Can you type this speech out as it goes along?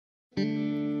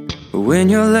when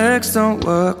your legs don't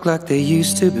work like they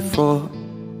used to before,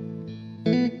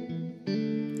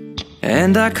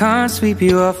 and I can't sweep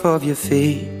you off of your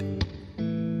feet.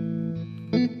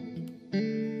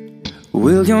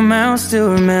 Will your mouth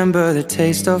still remember the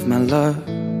taste of my love?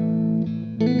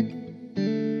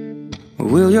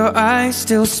 Will your eyes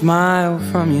still smile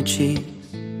from your cheeks?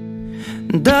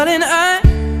 Darling, I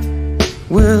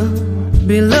will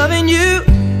be loving you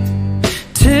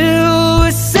till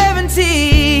we're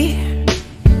 70.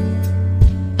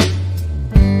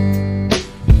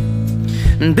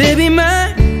 And baby,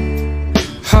 my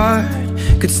heart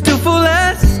could still fall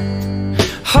as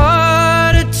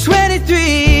hard at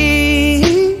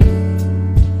 23.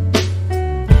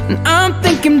 And I'm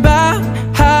thinking about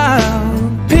how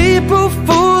people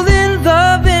fall in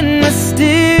love in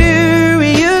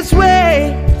mysterious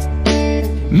ways.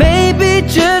 Maybe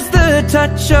just the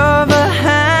touch of a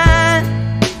hand.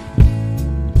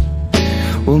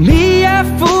 Well, me, I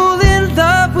fall in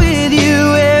love with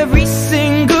you every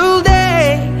single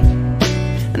day,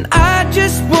 and I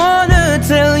just wanna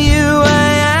tell you I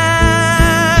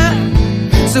am.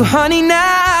 So honey,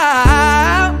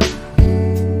 now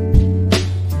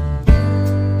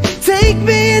take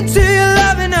me into your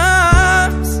loving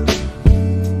arms.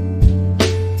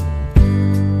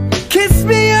 Kiss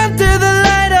me under the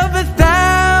light of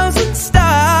 1,000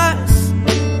 stars.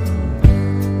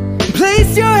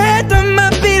 Place your head on my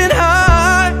beating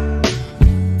heart.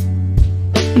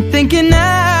 I'm thinking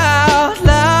out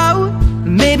loud,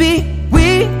 maybe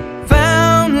we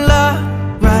found love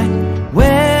right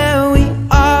where we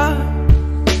are.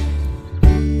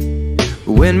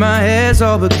 When my hair's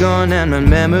all but gone and my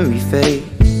memory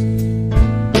fades,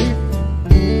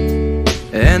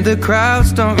 and the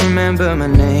crowds don't remember my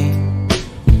name,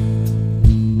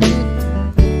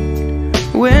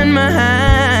 when my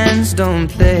hands don't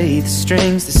play the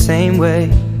strings the same way,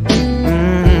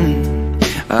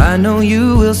 I know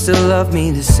you will still love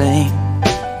me the same.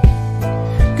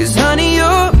 'Cause honey,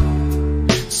 your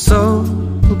soul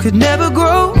could never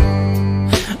grow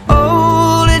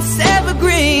old, it's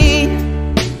evergreen.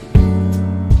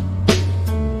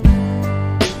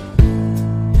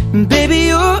 And baby,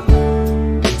 your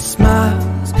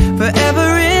smile's forever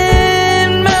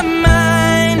in my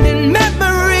mind and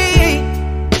memory.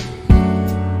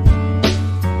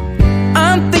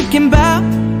 I'm thinking about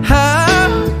how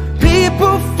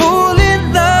people fall in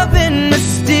love in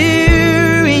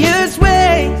mysterious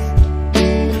ways,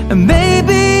 and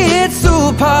maybe it's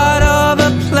all part of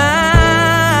a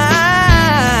plan.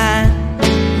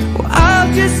 Well, I'll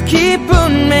just keep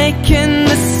on making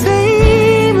the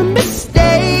same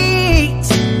mistakes,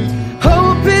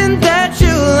 hoping that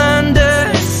you'll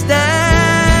understand.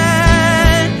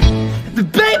 But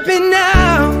baby,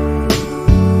 now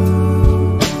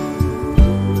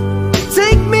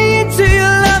take me into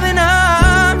your loving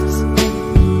arms.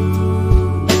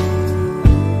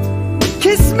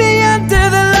 Kiss me under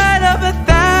the light of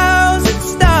 1,000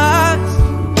 stars.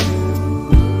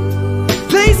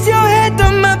 Place your head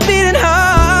on my beating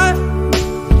heart.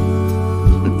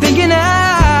 I'm thinking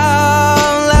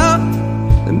out loud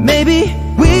that maybe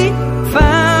we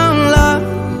found love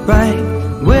right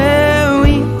where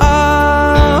we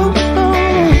are.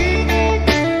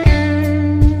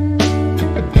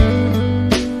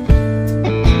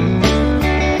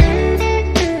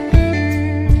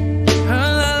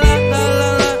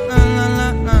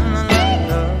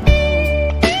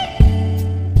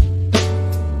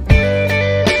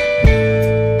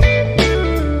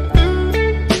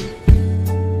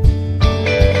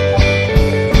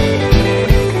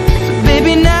 So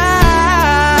baby,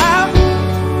 now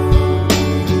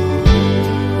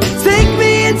take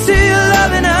me into your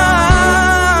loving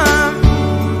arms.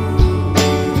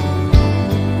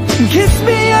 Kiss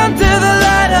me under the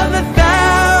light of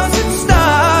 1,000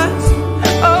 stars.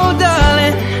 Oh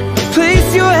darling, place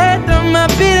your head on my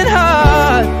beating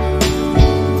heart.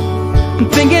 I'm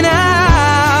thinking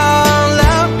out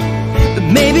loud that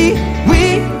maybe we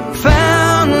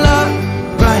found love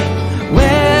right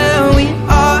where we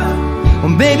are. Or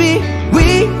maybe we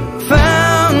found